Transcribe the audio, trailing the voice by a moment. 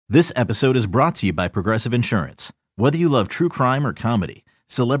This episode is brought to you by Progressive Insurance. Whether you love true crime or comedy,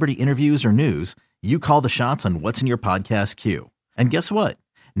 celebrity interviews or news, you call the shots on what's in your podcast queue. And guess what?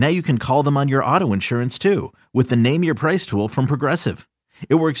 Now you can call them on your auto insurance too with the Name Your Price tool from Progressive.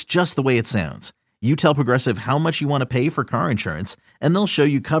 It works just the way it sounds. You tell Progressive how much you want to pay for car insurance, and they'll show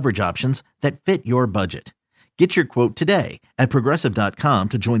you coverage options that fit your budget. Get your quote today at Progressive.com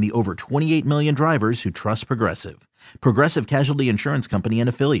to join the over 28 million drivers who trust Progressive. Progressive Casualty Insurance Company and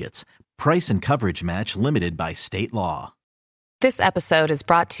Affiliates. Price and coverage match limited by state law. This episode is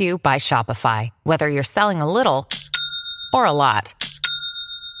brought to you by Shopify. Whether you're selling a little or a lot,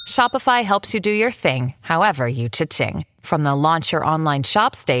 Shopify helps you do your thing, however you cha-ching. From the launch your online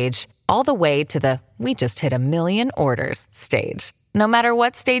shop stage, all the way to the we just hit 1 million orders stage. No matter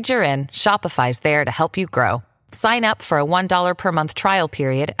what stage you're in, Shopify's there to help you grow. Sign up for a $1 per month trial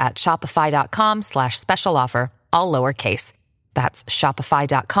period at shopify.com/special offer, all lowercase. That's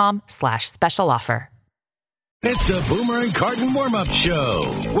shopify.com/special offer. It's the Boomer and Carton warm-up show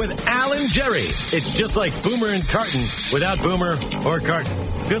with Al and Jerry. It's just like Boomer and Carton without Boomer or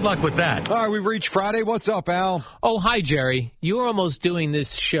Carton. Good luck with that. All right, we've reached Friday. What's up, Al? Oh, hi, Jerry. You were almost doing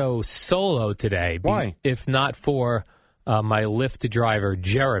this show solo today. Why? If not for my Lyft driver,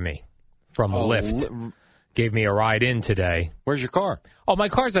 Jeremy, from Lyft. Gave me a ride in today. Where's your car? Oh, my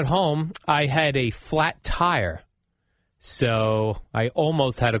car's at home. I had a flat tire, so I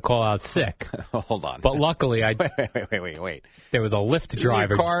almost had to call out sick. Hold on. But luckily, Wait. there was a Lyft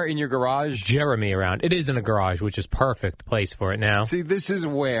driver. Is your car in your garage? Jeremy around. It is in a garage, which is perfect place for it now. See, this is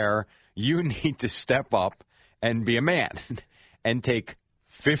where you need to step up and be a man and take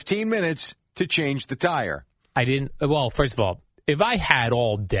 15 minutes to change the tire. I didn't. Well, first of all, if I had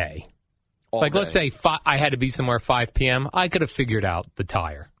all day, let's say I had to be somewhere 5 p.m., I could have figured out the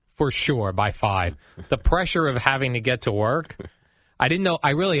tire for sure by 5. The pressure of having to get to work, I didn't know. I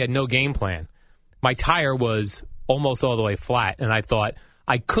really had no game plan. My tire was almost all the way flat, and I thought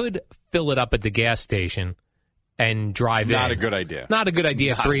I could fill it up at the gas station and drive in. Not a good idea. Not a good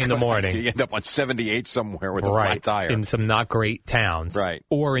idea at 3 in the morning. You end up on 78 somewhere with a flat tire. In some not great towns. Right.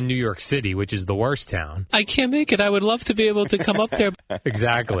 Or in New York City, which is the worst town. I can't make it. I would love to be able to come up there.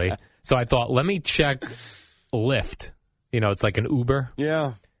 Exactly. So I thought, let me check Lyft. You know, it's like an Uber.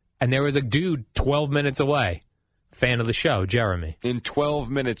 Yeah. And there was a dude 12 minutes away. Fan of the show, Jeremy. In 12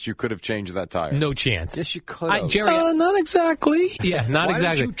 minutes, you could have changed that tire. No chance. Yes, you could have. Jerry, not exactly. Yeah, not Why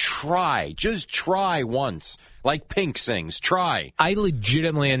exactly. Why don't you try? Just try once. Like Pink sings, try. I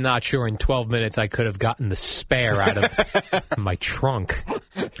legitimately am not sure in 12 minutes I could have gotten the spare out of my trunk.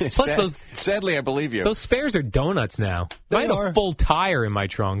 Plus, sadly, I believe you. Those spares are donuts now. If I had a full tire in my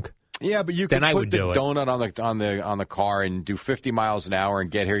trunk. Yeah, but you could then put the donut on the car and do 50 miles an hour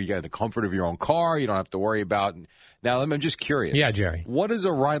and get here. You got the comfort of your own car. You don't have to worry about. Now, I'm just curious. Yeah, Jerry. What does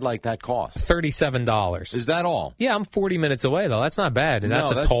a ride like that cost? $37. Is that all? Yeah, I'm 40 minutes away though. That's not bad, and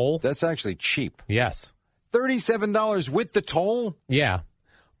that's a toll. That's actually cheap. Yes. $37 with the toll? Yeah.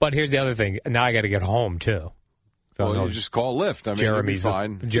 But here's the other thing. Now I got to get home, too. So you just call Lyft. I mean, Jeremy's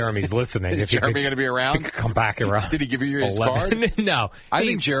fine. Jeremy's listening. Is Jeremy going to be around? Come back around. Did he give you his card? No. I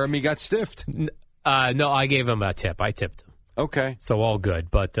think Jeremy got stiffed. No, I gave him a tip. I tipped him. Okay. So all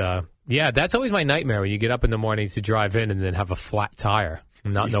good. But, yeah, that's always my nightmare when you get up in the morning to drive in and then have a flat tire.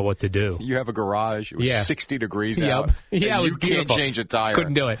 Not know what to do. You have a garage. It was 60 degrees out. Yeah, it was beautiful. You can't change a tire.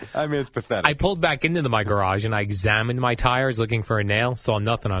 Couldn't do it. I mean, it's pathetic. I pulled back into my garage and I examined my tires looking for a nail. Saw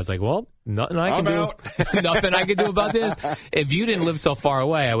nothing. I was like, well, nothing I can do. Nothing I can do about this. If you didn't live so far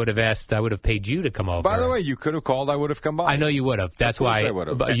away, I would have paid you to come over. By the way, you could have called. I would have come by. I know you would have. That's why I would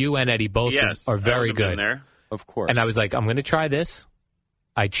have. But you and Eddie both are very good. There. Of course. And I was like, I'm going to try this.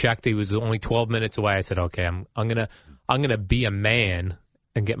 I checked. He was only 12 minutes away. I said, okay, I'm going to be a man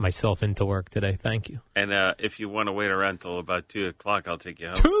and get myself into work today. Thank you. And if you want to wait around till about 2 o'clock, I'll take you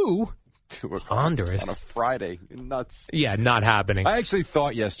home. 2 Ponderous. On a Friday. Nuts. Yeah, not happening. I actually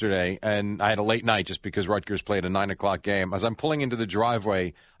thought yesterday, and I had a late night just because Rutgers played a 9 o'clock game. As I'm pulling into the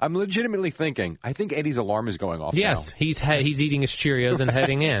driveway, I'm legitimately thinking, I think Eddie's alarm is going off Yes, now. He's eating his Cheerios and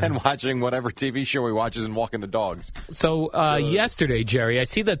heading in. And watching whatever TV show he watches and walking the dogs. So yesterday, Jerry, I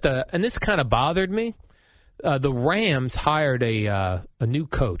see that and this kind of bothered me, the Rams hired a new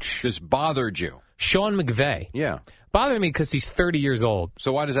coach. This bothered you? Sean McVay. Yeah. Bothered me because he's 30 years old.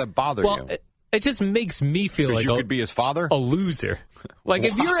 So why does that bother you? It just makes me feel like you could be his father? A loser. Like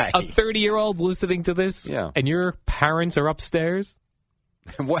if you're a 30-year-old listening to this and your parents are upstairs.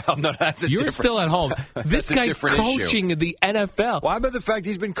 Well, no, You're still at home. This guy's coaching in the NFL. Why about the fact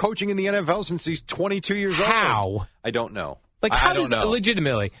he's been coaching in the NFL since he's 22 years old? How? I don't know. Like, how does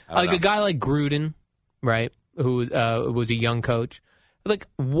legitimately, like a guy like Gruden, right, who was a young coach, Like,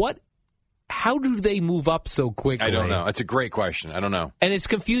 what? How do they move up so quickly? I don't know. It's a great question. I don't know. And it's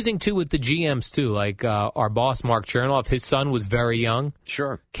confusing, too, with the GMs, too. Like our boss, Mark Chernoff, his son was very young.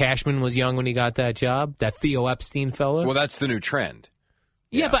 Sure. Cashman was young when he got that job. That Theo Epstein fellow. Well, that's the new trend.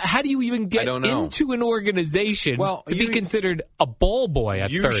 Yeah, but how do you even get into an organization to be considered a ball boy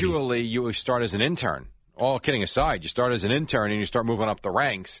at 30? Usually you start as an intern. All kidding aside, you start as an intern and you start moving up the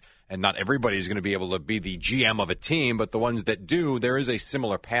ranks. And not everybody's going to be able to be the GM of a team, but the ones that do, there is a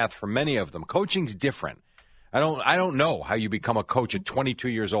similar path for many of them. Coaching's different. I don't know how you become a coach at 22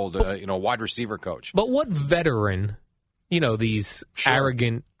 years old, a wide receiver coach. But what veteran, these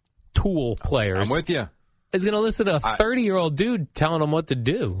arrogant tool players, I'm with you, is going to listen to a 30-year-old dude telling them what to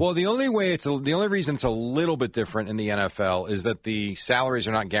do? Well, the only reason it's a little bit different in the NFL is that the salaries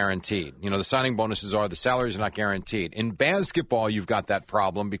are not guaranteed. The signing bonuses are, the salaries are not guaranteed. In basketball, you've got that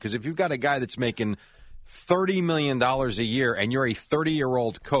problem because if you've got a guy that's making $30 million a year and you're a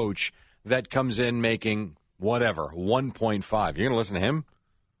 30-year-old coach that comes in making whatever, 1.5, you're going to listen to him?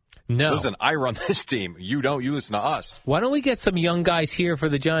 No. Listen, I run this team. You don't. You listen to us. Why don't we get some young guys here for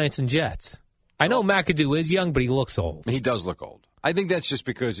the Giants and Jets? I know McAdoo is young, but he looks old. He does look old. I think that's just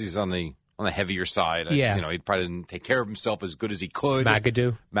because he's on the heavier side. Yeah. He probably didn't take care of himself as good as he could.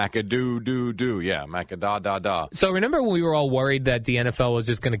 McAdoo? McAdoo. Yeah, McAdoo. So remember when we were all worried that the NFL was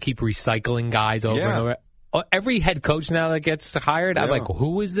just going to keep recycling guys over and over? Every head coach now that gets hired, I'm like,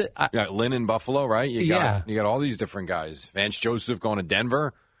 who is it? You got Lynn in Buffalo, right? You got all these different guys. Vance Joseph going to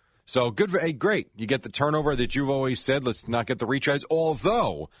Denver. So good great. You get the turnover that you've always said. Let's not get the retreads.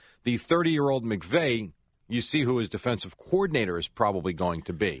 Although the 30-year-old McVay, you see who his defensive coordinator is probably going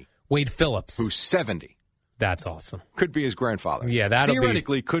to be. Wade Phillips. Who's 70. That's awesome. Could be his grandfather. Yeah,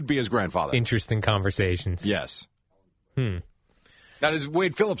 theoretically could be his grandfather. Interesting conversations. Yes. Now, does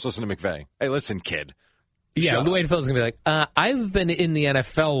Wade Phillips listen to McVay? Hey, listen, kid. Yeah, Wade Phillips is going to be like, I've been in the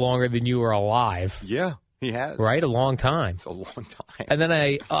NFL longer than you were alive. Yeah, he has. Right? A long time. It's a long time. And then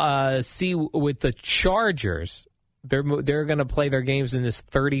I see with the Chargers, they're going to play their games in this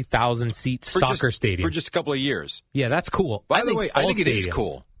 30,000-seat soccer stadium. For just a couple of years. Yeah, that's cool. By the way, I think it is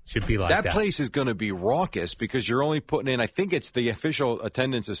cool. Should be like that. That place is going to be raucous because you're only putting in, I think it's the official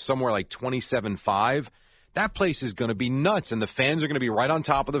attendance is somewhere like 27.5. That place is going to be nuts, and the fans are going to be right on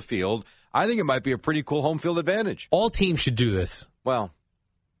top of the field. I think it might be a pretty cool home field advantage. All teams should do this. Well,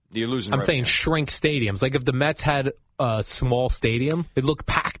 you're losing. I'm saying shrink stadiums. Like if the Mets had a small stadium, it'd look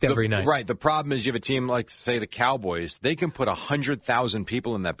packed every night. Right. The problem is you have a team like, say, the Cowboys. They can put 100,000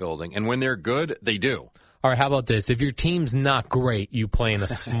 people in that building, and when they're good, they do. All right, how about this? If your team's not great, you play in a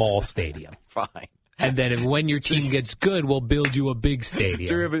small stadium. Fine. And then when your team gets good, we'll build you a big stadium.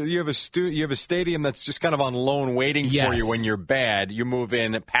 So you have a stadium that's just kind of on loan waiting for you when you're bad. You move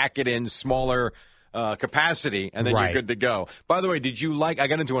in, pack it in, smaller capacity, and then you're good to go. By the way, I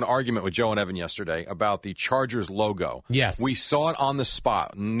got into an argument with Joe and Evan yesterday about the Chargers logo. Yes. We saw it on the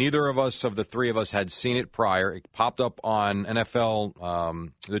spot. Neither of the three of us had seen it prior. It popped up on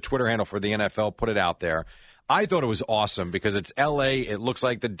NFL, the Twitter handle for the NFL, put it out there. I thought it was awesome because it's L.A., it looks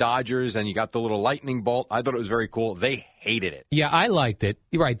like the Dodgers, and you got the little lightning bolt. I thought it was very cool. They hated it. Yeah, I liked it.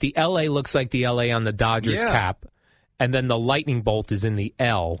 You're right. The L.A. looks like the L.A. on the Dodgers cap, and then the lightning bolt is in the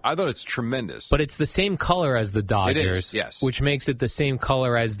L. I thought it's tremendous. But it's the same color as the Dodgers, it is, yes. Which makes it the same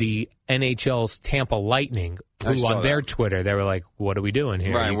color as the NHL's Tampa Lightning, who on their Twitter, they were like, what are we doing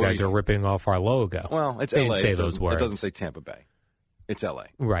here? Right, you guys are ripping off our logo. Well, it's they L.A. Didn't say those words. It doesn't say Tampa Bay. It's L.A.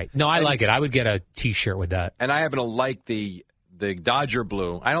 Right. No, I like it. I would get a T-shirt with that. And I happen to like the Dodger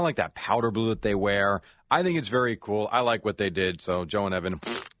blue. I don't like that powder blue that they wear. I think it's very cool. I like what they did. So, Joe and Evan.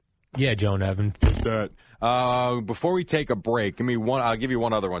 Yeah, Joe and Evan. Before we take a break, I'll give you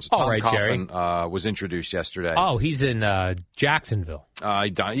one other one. So Tom Coughlin was introduced yesterday. Oh, he's in Jacksonville.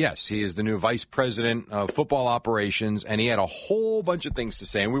 Yes, he is the new vice president of football operations, and he had a whole bunch of things to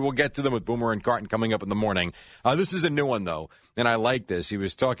say, and we will get to them with Boomer and Carton coming up in the morning. This is a new one, though, and I like this. He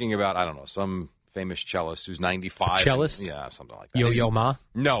was talking about, I don't know, some famous cellist who's 95. A cellist? Yeah, something like that. Yo-Yo Ma?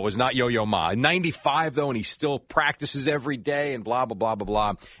 No, it was not Yo-Yo Ma. 95, though, and he still practices every day and blah, blah, blah, blah,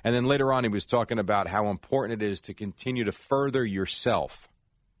 blah. And then later on, he was talking about how important it is to continue to further yourself.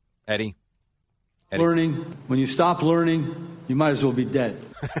 Eddie? Learning. When you stop learning, you might as well be dead.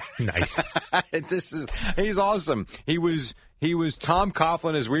 Nice. He's awesome. He was Tom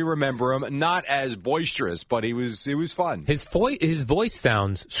Coughlin as we remember him, not as boisterous, but he was fun. His voice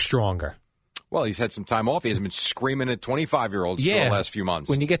sounds stronger. Well, he's had some time off. He hasn't been screaming at 25-year-olds for the last few months.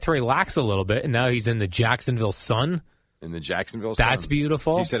 When you get to relax a little bit, and now he's in the Jacksonville Sun. In the Jacksonville Sun. That's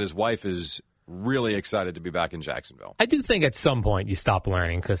beautiful. He said his wife is really excited to be back in Jacksonville. I do think at some point you stop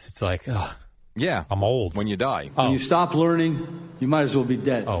learning because it's like, Yeah. I'm old. When you die. When you stop learning, you might as well be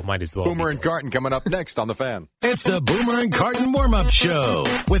dead. Oh, might as well. Boomer be and dead. Carton coming up next on The Fan. It's the Boomer and Carton warm-up show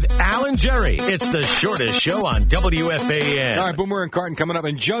with Alan Jerry. It's the shortest show on WFAN. All right, Boomer and Carton coming up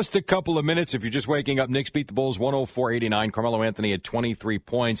in just a couple of minutes. If you're just waking up, Knicks beat the Bulls 104-89. Carmelo Anthony had 23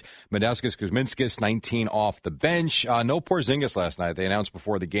 points. Modestas Kuzminskas, 19 off the bench. No Porzingis last night. They announced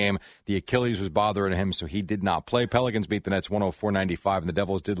before the game the Achilles was bothering him, so he did not play. Pelicans beat the Nets 104-95, and the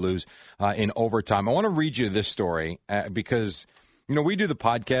Devils did lose in overtime. I want to read you this story because, you know, we do the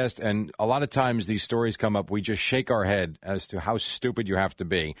podcast, and a lot of times these stories come up. We just shake our head as to how stupid you have to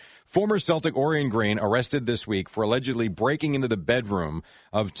be. Former Celtic Orion Green arrested this week for allegedly breaking into the bedroom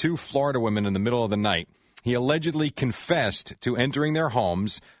of two Florida women in the middle of the night. He allegedly confessed to entering their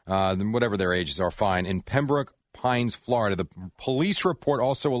homes, whatever their ages are, fine, in Pembroke Pines, Florida. The police report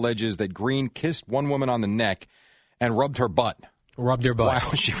also alleges that Green kissed one woman on the neck and rubbed her butt. Rubbed her butt.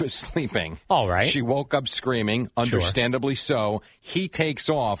 While she was sleeping. All right. She woke up screaming, understandably so. He takes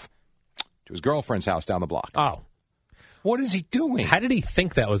off to his girlfriend's house down the block. Oh. What is he doing? How did he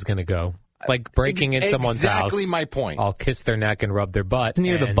think that was going to go? Like breaking in someone's house. Exactly my point. I'll kiss their neck and rub their butt.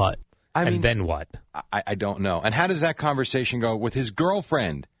 Near the butt. I mean, and then what? I don't know. And how does that conversation go with his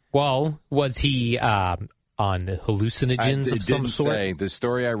girlfriend? Well, was he on hallucinogens of some sort? Say. The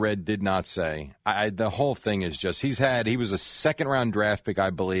story I read did not say. The whole thing is just, he was a second-round draft pick,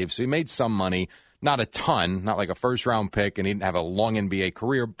 I believe, so he made some money. Not a ton, not like a first-round pick, and he didn't have a long NBA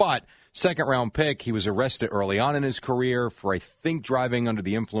career, but second-round pick, he was arrested early on in his career for, I think, driving under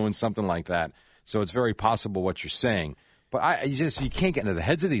the influence, something like that. So it's very possible what you're saying. But you can't get into the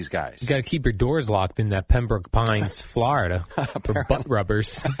heads of these guys. You got to keep your doors locked in that Pembroke Pines, Florida, for butt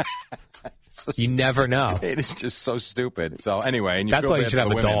rubbers. You never know. It is just so stupid. So anyway, and that's why you should have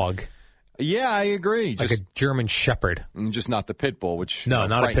a dog. Yeah, I agree. Like a German Shepherd. Just not the pit bull, which no,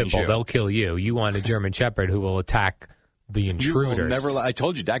 not a pit bull. They'll kill you. You want a German Shepherd who will attack the intruders. I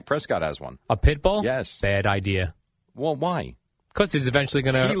told you, Dak Prescott has one. A pit bull? Yes. Bad idea. Well, why? Because he's eventually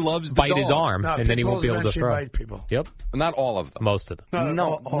going to bite his arm, and then he won't be able to throw. Bite people. Yep. Not all of them. Most of them.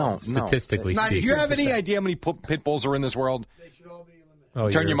 No. Statistically speaking. Do you have any idea how many pit bulls are in this world? They should all be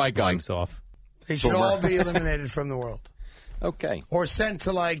eliminated. Turn your mic on. Off. They should all be eliminated from the world. Okay. Or sent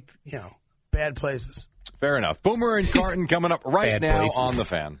to, bad places. Fair enough. Boomer and Carton coming up right Bad now places. on The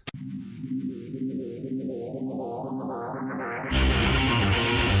Fan.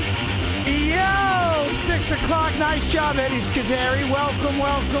 Yo, 6 o'clock. Nice job, Eddie Schizzeri. Welcome.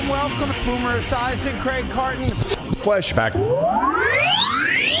 Boomer Esiason, Craig Carton. Flashback.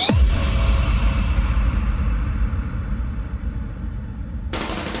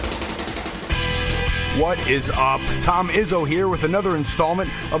 What is up? Tom Izzo here with another installment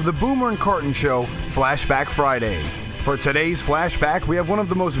of the Boomer and Carton Show, Flashback Friday. For today's flashback, we have one of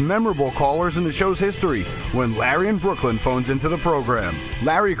the most memorable callers in the show's history when Larry in Brooklyn phones into the program.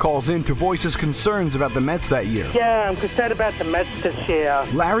 Larry calls in to voice his concerns about the Mets that year. Yeah, I'm concerned about the Mets this year.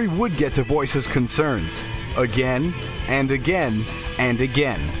 Larry would get to voice his concerns again and again and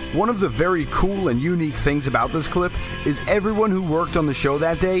again. One of the very cool and unique things about this clip is everyone who worked on the show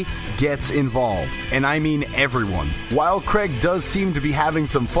that day gets involved. And I mean everyone. While Craig does seem to be having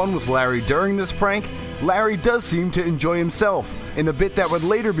some fun with Larry during this prank, Larry does seem to enjoy himself in a bit that would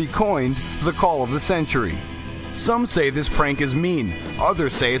later be coined the call of the century. Some say this prank is mean,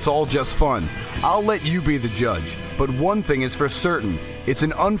 others say it's all just fun. I'll let you be the judge, but one thing is for certain, it's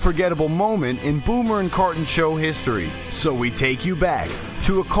an unforgettable moment in Boomer and Carton show history. So we take you back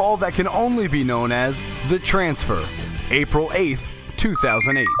to a call that can only be known as The Transfer, April 8th,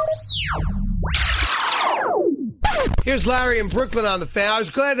 2008. Here's Larry in Brooklyn on The Fan. I was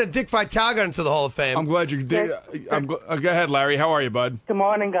glad that Dick Vitale got into the Hall of Fame. I'm glad you did. Go ahead, Larry. How are you, bud? Good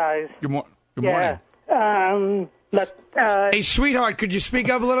morning, guys. Good morning. Hey, sweetheart, could you speak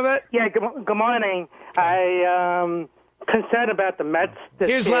up a little bit? Yeah, good morning. I concerned about the Mets this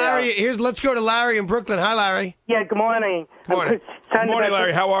Here's year. Larry. Let's go to Larry in Brooklyn. Hi, Larry. Yeah, good morning. Good morning. Good morning,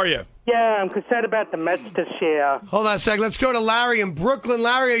 Larry. How are you? Yeah, I'm concerned about the Mets this year. Hold on a sec. Let's go to Larry in Brooklyn.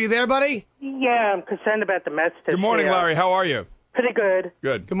 Larry, are you there, buddy? Yeah, I'm concerned about the Mets this year. Good morning, Larry. How are you? Pretty good.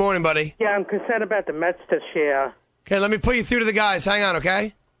 Good. Good morning, buddy. Yeah, I'm concerned about the Mets this year. Okay, let me put you through to the guys. Hang on,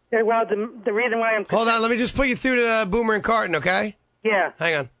 okay? Yeah, well, the reason why I'm... Hold on, let me just put you through to Boomer and Carton, okay? Yeah.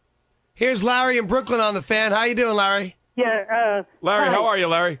 Hang on. Here's Larry in Brooklyn on The Fan. How you doing, Larry? Yeah, Larry, hi. how are you,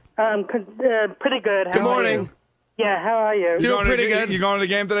 Larry? Pretty good. Good morning. Yeah, how are you? Doing pretty good. You going to the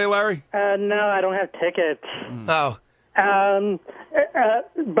game today, Larry? No, I don't have tickets. Oh.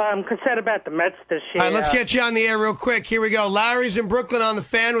 But I'm concerned about the Mets this year. All right, let's get you on the air real quick. Here we go. Larry's in Brooklyn on the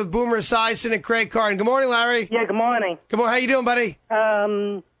Fan with Boomer Esiason and Craig Carton. Good morning, Larry. Yeah, good morning. Good morning. How you doing, buddy?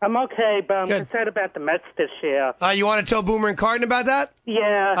 I'm okay, but I'm concerned about the Mets this year. You want to tell Boomer and Carton about that?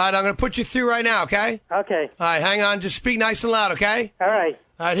 Yeah. All right, I'm going to put you through right now, okay? Okay. All right, hang on. Just speak nice and loud, okay? All right.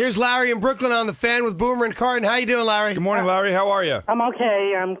 All right, here's Larry in Brooklyn on the Fan with Boomer and Carton. How you doing, Larry? Good morning, Larry. How are you? I'm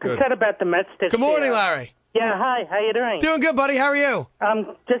okay. I'm concerned about the Mets this year. Good morning, Larry. Yeah, hi. How you doing? Doing good, buddy. How are you? I'm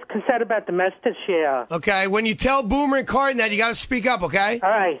just concerned about the Mets this year. Okay, when you tell Boomer and Carton that, you got to speak up, okay? All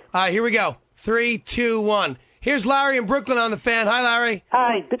right. All right, here we go. 3, 2, 1. Here's Larry in Brooklyn on the Fan. Hi, Larry.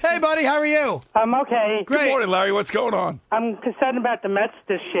 Hi. Hey, buddy. How are you? I'm okay. Great. Good morning, Larry. What's going on? I'm concerned about the Mets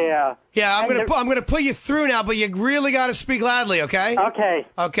this year. Yeah, I'm gonna put you through now, but you really got to speak loudly, okay? Okay.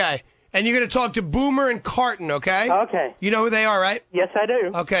 Okay. And you're going to talk to Boomer and Carton, okay? Okay. You know who they are, right? Yes, I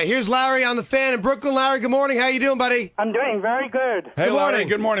do. Okay, here's Larry on the Fan in Brooklyn. Larry, good morning. How you doing, buddy? I'm doing very good. Hey, Good Larry. morning.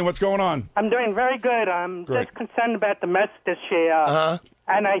 Good morning. What's going on? I'm doing very good. I'm Great. just concerned about the Mets this year. Uh-huh.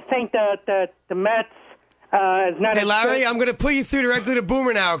 And I think that the Mets is not Hey, as Larry, good. I'm going to put you through directly to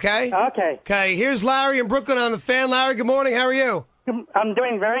Boomer now, okay? Okay. Okay, here's Larry in Brooklyn on the Fan. Larry, good morning. How are you? I'm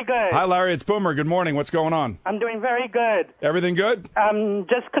doing very good. Hi, Larry. It's Boomer. Good morning. What's going on? I'm doing very good. Everything good? I'm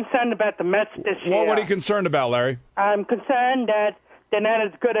just concerned about the Mets this year. What are you concerned about, Larry? I'm concerned that they're not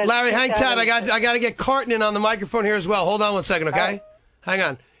as good as... Larry, hang tight. I got to get Carton in on the microphone here as well. Hold on one second, okay? Hang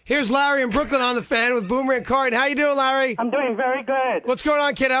on. Here's Larry in Brooklyn on the Fan with Boomer and Carton. How you doing, Larry? I'm doing very good. What's going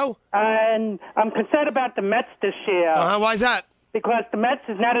on, kiddo? And I'm concerned about the Mets this year. Why's that? Because the Mets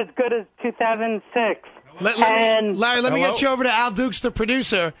is not as good as 2006. Larry, let me get you over to Al Dukes, the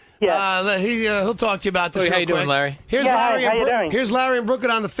producer. Yeah. He'll talk to you about this. Hey, how real you doing, quick. Larry? Here's Yeah, Larry. how you doing? Here's Larry in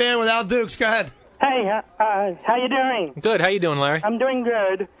Brooklyn on the Fan with Al Dukes. Go ahead. Hey, how you doing? Good. How you doing, Larry? I'm doing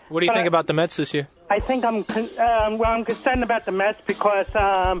good. What do you think about the Mets this year? I think I'm concerned about the Mets because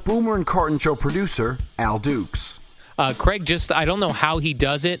Boomer and Carton Show producer Al Dukes. Craig I don't know how he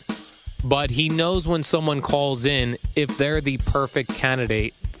does it, but he knows when someone calls in if they're the perfect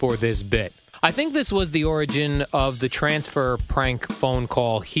candidate for this bit. I think this was the origin of the transfer prank phone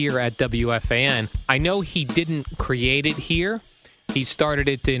call here at WFAN. I know he didn't create it here. He started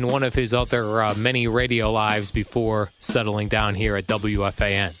it in one of his other many radio lives before settling down here at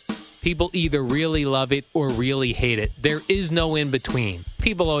WFAN. People either really love it or really hate it. There is no in between.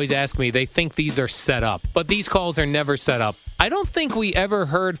 People always ask me, they think these are set up, but these calls are never set up. I don't think we ever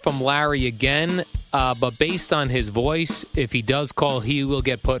heard from Larry again, but based on his voice, if he does call, he will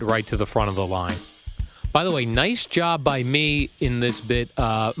get put right to the front of the line. By the way, nice job by me in this bit,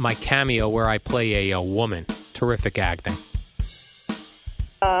 my cameo where I play a woman. Terrific acting.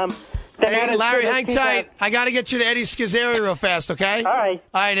 Hey, Larry, hang tight. I got to get you to Eddie Schizzeri real fast, okay? All right.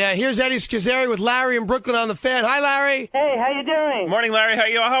 All right, here's Eddie Schizzeri with Larry in Brooklyn on the Fan. Hi, Larry. Hey, how you doing? Morning, Larry.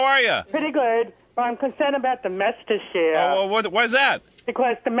 How are you? Pretty good. But I'm concerned about the Mets this year. Oh, well, why is that?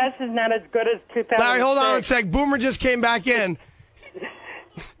 Because the Mets is not as good as 2006. Larry, hold on one sec. Boomer just came back in.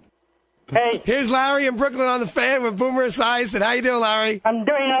 Hey. Here's Larry in Brooklyn on the Fan with Boomer Esiason. How you doing, Larry? I'm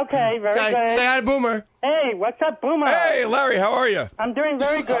doing okay. Very good. Say hi to Boomer. Hey, what's up, Boomer? Hey, Larry. How are you? I'm doing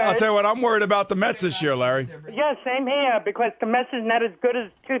very good. I'll tell you what. I'm worried about the Mets this year, Larry. Yeah, same here, because the Mets is not as good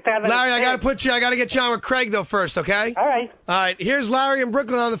as 2006. Larry, I got to get you on with Craig, though, first, okay? All right. All right, here's Larry in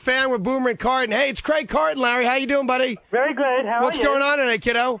Brooklyn on the Fan with Boomer and Carton. Hey, it's Craig Carton, Larry. How you doing, buddy? Very good. How What's are you? going on today,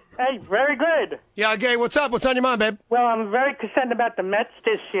 kiddo? Hey, very good. Yeah, okay, what's up? What's on your mind, babe? Well, I'm very concerned about the Mets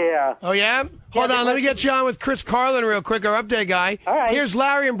this year. Oh, yeah? Hold on, let me get you on with Chris Carlin real quick, our update guy. All right. Here's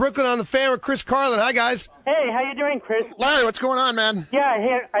Larry in Brooklyn on the Fan with Chris Carlin. Hi, guys. Hey, how you doing, Chris? Larry, what's going on, man?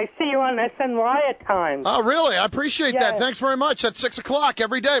 Yeah, I see you on SNY at times. Oh, really? I appreciate that. Thanks very much. At 6 o'clock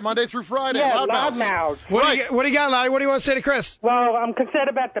every day, Monday through Friday. Yeah, Loudmouth. What do you got, Larry? What do you want to say to Chris? Well, I'm concerned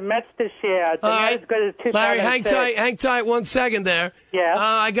about the Mets this year. They're not as good as 2006. Larry, hang tight 1 second there. Yeah.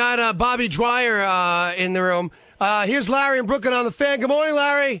 I got Bobby Dwyer in the room. Here's Larry in Brooklyn on the Fan. Good morning,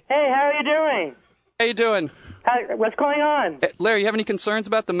 Larry. Hey, how are you doing? How you doing? What's going on? Larry, you have any concerns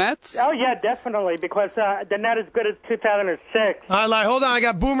about the Mets? Oh, yeah, definitely, because they're not as good as 2006. All right, Larry, hold on. I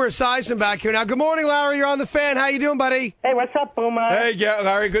got Boomer Esiason back here now. Good morning, Larry. You're on the Fan. How you doing, buddy? Hey, what's up, Boomer? Hey, yeah,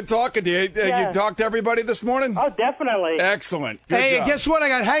 Larry, good talking to you. Yeah. You talked to everybody this morning? Oh, definitely. Excellent. Good job. Guess what? I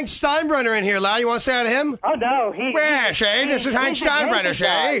got Hank Steinbrenner in here, Larry. You want to say hi to him? Oh, no. Yeah, Shay, this is Hank Steinbrenner,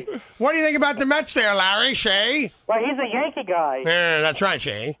 Shay. What do you think about the Mets there, Larry, Shay? Well, he's a Yankee guy. Yeah, that's right,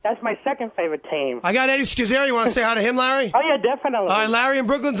 Shay. That's my second favorite team. I got Eddie Schizzeri. You want to say hi to him, Larry? Oh, yeah, definitely. All right, Larry in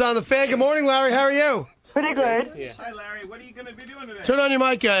Brooklyn's on the Fan. Good morning, Larry. How are you? Pretty good. Yeah. Hi, Larry. What are you going to be doing today? Turn on your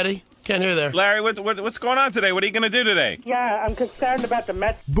mic, Eddie. Can't hear there. Larry, what's going on today? What are you going to do today? Yeah, I'm concerned about the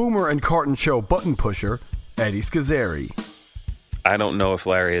Mets. Boomer and Carton Show button pusher Eddie Scazzeri. I don't know if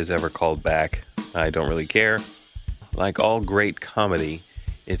Larry has ever called back. I don't really care. Like all great comedy,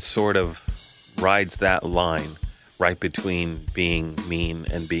 it sort of rides that line right between being mean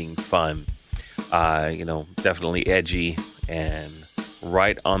and being fun. Definitely edgy and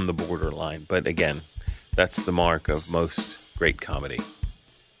right on the borderline. But again, that's the mark of most great comedy.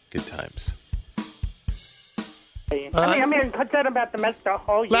 Good times. I'm concerned about the Mets the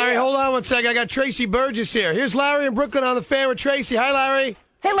whole year. Larry, hold on one second. I got Tracy Burgess here. Here's Larry in Brooklyn on the fan with Tracy. Hi, Larry.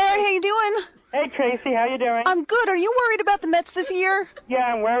 Hey, Larry, how you doing? Hey, Tracy, how you doing? I'm good. Are you worried about the Mets this year? Yeah,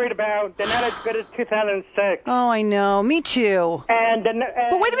 I'm worried about. They're not as good as 2006. Oh, I know. Me too. But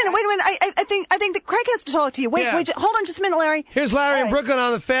wait a minute. I think that Craig has to talk to you. Wait, hold on just a minute, Larry. Here's Larry in Brooklyn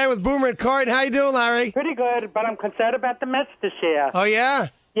on the fan with Boomer and Carton. How you doing, Larry? Pretty good, but I'm concerned about the Mets this year. Oh, yeah?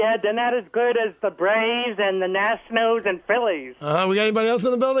 Yeah, they're not as good as the Braves and the Nationals and Phillies. We got anybody else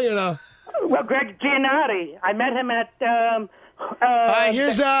in the building or no? Well, Greg Giannotti. I met him at...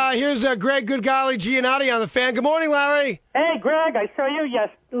 here's Greg Goodgolly Giannotti on the fan. Good morning, Larry. Hey, Greg, I saw you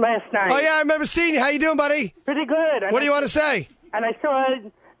last night. Oh, yeah, I remember seeing you. How you doing, buddy? Pretty good. What do you want to say? And I saw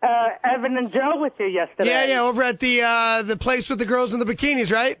Evan and Joe with you yesterday. Yeah, over at the place with the girls in the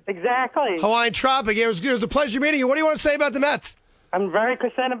bikinis, right? Exactly. Hawaiian Tropic. It was a pleasure meeting you. What do you want to say about the Mets? I'm very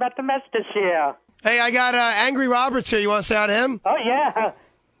concerned about the Mets this year. Hey, I got Angry Roberts here. You want to say hi to him? Oh, yeah.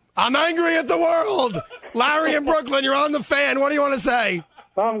 I'm angry at the world. Larry in Brooklyn, you're on the fan. What do you want to say?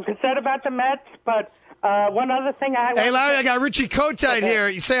 Well, I'm concerned about the Mets, but one other thing Hey, Larry, I got Richie Kotite here.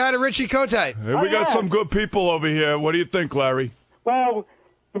 You say hi to Richie Kotite. Hey, we got some good people over here. What do you think, Larry? Well,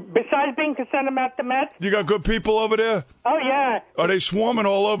 besides being concerned about the Mets... You got good people over there? Oh, yeah. Are they swarming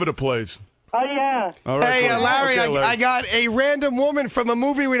all over the place? Oh, yeah. All right, hey, Larry, okay, Larry, I got a random woman from a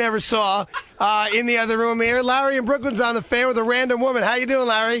movie we never saw in the other room here. Larry in Brooklyn's on the fan with a random woman. How you doing,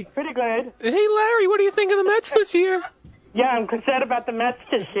 Larry? Pretty good. Hey, Larry, what do you think of the Mets this year? Yeah, I'm concerned about the Mets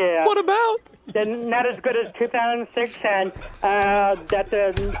this year. What about? They're not as good as 2006, and that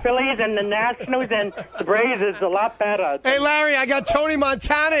the Phillies and the Nationals and the Braves is a lot better. Hey, Larry, I got Tony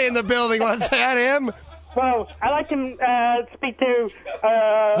Montana in the building. Want to say hi to him? Well, I'd like to speak to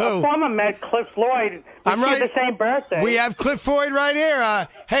a former Met, Cliff Floyd. I'm right. The same birthday. We have Cliff Floyd right here.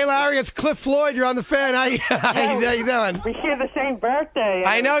 Hey, Larry, it's Cliff Floyd. You're on the fan. How you doing? We share the same birthday.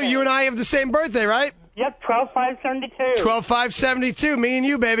 I know. You and I have the same birthday, right? Yep, 12/5/72. 12/5/72. Me and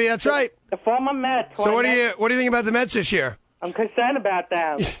you, baby. That's right. The former Met. So what do you think about the Mets this year? I'm concerned about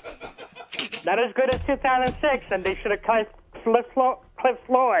them. Not as good as 2006, and they should have cut Cliff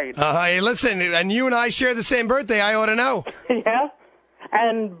Floyd. Hey, listen, and you and I share the same birthday. I ought to know. Yeah,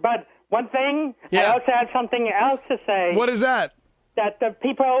 but one thing, I also have something else to say. What is that? That the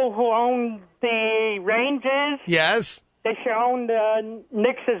people who own the Rangers, yes, they should own the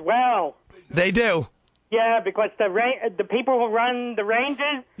Knicks as well. They do. Yeah, because the people who run the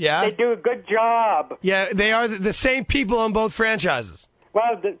Rangers, they do a good job. Yeah, they are the same people on both franchises.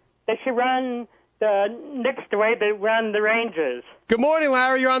 Well, they should run the Knicks the way they run the Rangers. Good morning,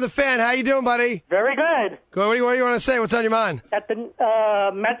 Larry. You're on the fan. How you doing, buddy? Very good. What do you want to say? What's on your mind? That the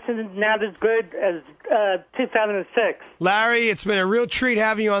Mets is not as good as 2006. Larry, it's been a real treat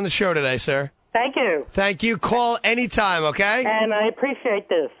having you on the show today, sir. Thank you. Thank you. Call anytime, okay? And I appreciate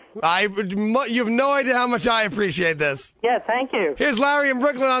this. You have no idea how much I appreciate this. Yeah, thank you. Here's Larry in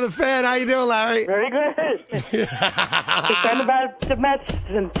Brooklyn on the fan. How you doing, Larry? Very good. Concerned about the Mets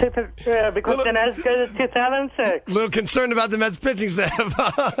because they're not as good as 2006. A little concerned about the Mets pitching staff.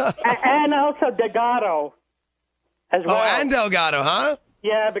 And also Delgado as well. Oh, and Delgado, huh?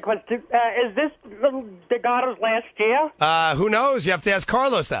 Yeah, because is this Delgado's last year? Who knows? You have to ask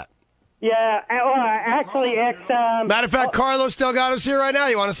Carlos that. Yeah, actually, matter of fact, Carlos Delgado's here right now.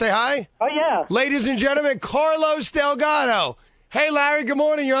 You want to say hi? Oh, yeah. Ladies and gentlemen, Carlos Delgado. Hey, Larry, good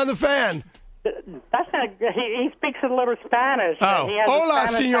morning. You're on the fan. That's not. He speaks a little Spanish. Oh, hola,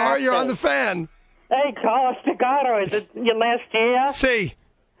 senor. Accent. You're on the fan. Hey, Carlos Delgado, is it your last year? Si.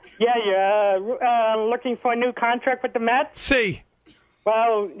 Yeah, you're looking for a new contract with the Mets? Si.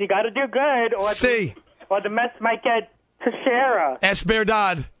 Well, you got to do good, or the Mets might get Teixeira. Es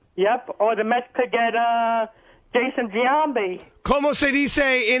verdad. Yep, or the Mets could get Jason Giambi. Como se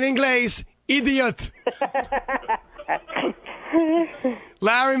dice in English, idiot.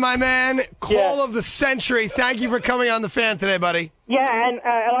 Larry, my man, call of the century. Thank you for coming on the fan today, buddy. Yeah, and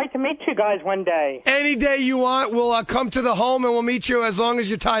I'd like to meet you guys one day. Any day you want, we'll come to the home and we'll meet you as long as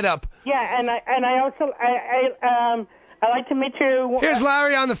you're tied up. Yeah, and I also I'd like to meet you. Here's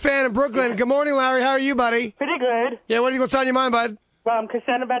Larry on the fan in Brooklyn. Good morning, Larry. How are you, buddy? Pretty good. Yeah, what's on your mind, bud? Well, I'm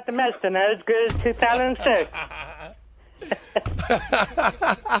concerned about the Mets. They're not as good as 2006.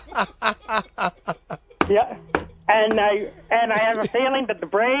 Yeah. And I have a feeling that the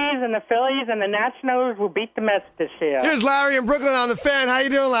Braves and the Phillies and the Nationals will beat the Mets this year. Here's Larry in Brooklyn on the Fan. How you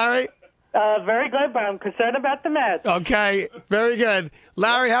doing, Larry? Very good, but I'm concerned about the Mets. Okay, very good.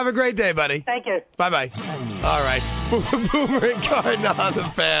 Larry, have a great day, buddy. Thank you. Bye-bye. All right. Boomer and Carton on the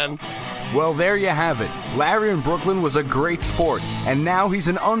Fan. Well, there you have it. Larry in Brooklyn was a great sport, and now he's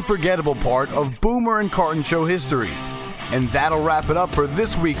an unforgettable part of Boomer and Carton Show history. And that'll wrap it up for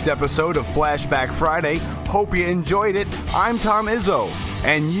this week's episode of Flashback Friday. Hope you enjoyed it. I'm Tom Izzo,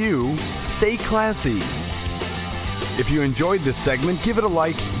 and you stay classy. If you enjoyed this segment, give it a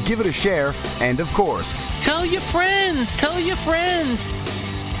like, give it a share, and of course, Tell your friends. Tell your friends.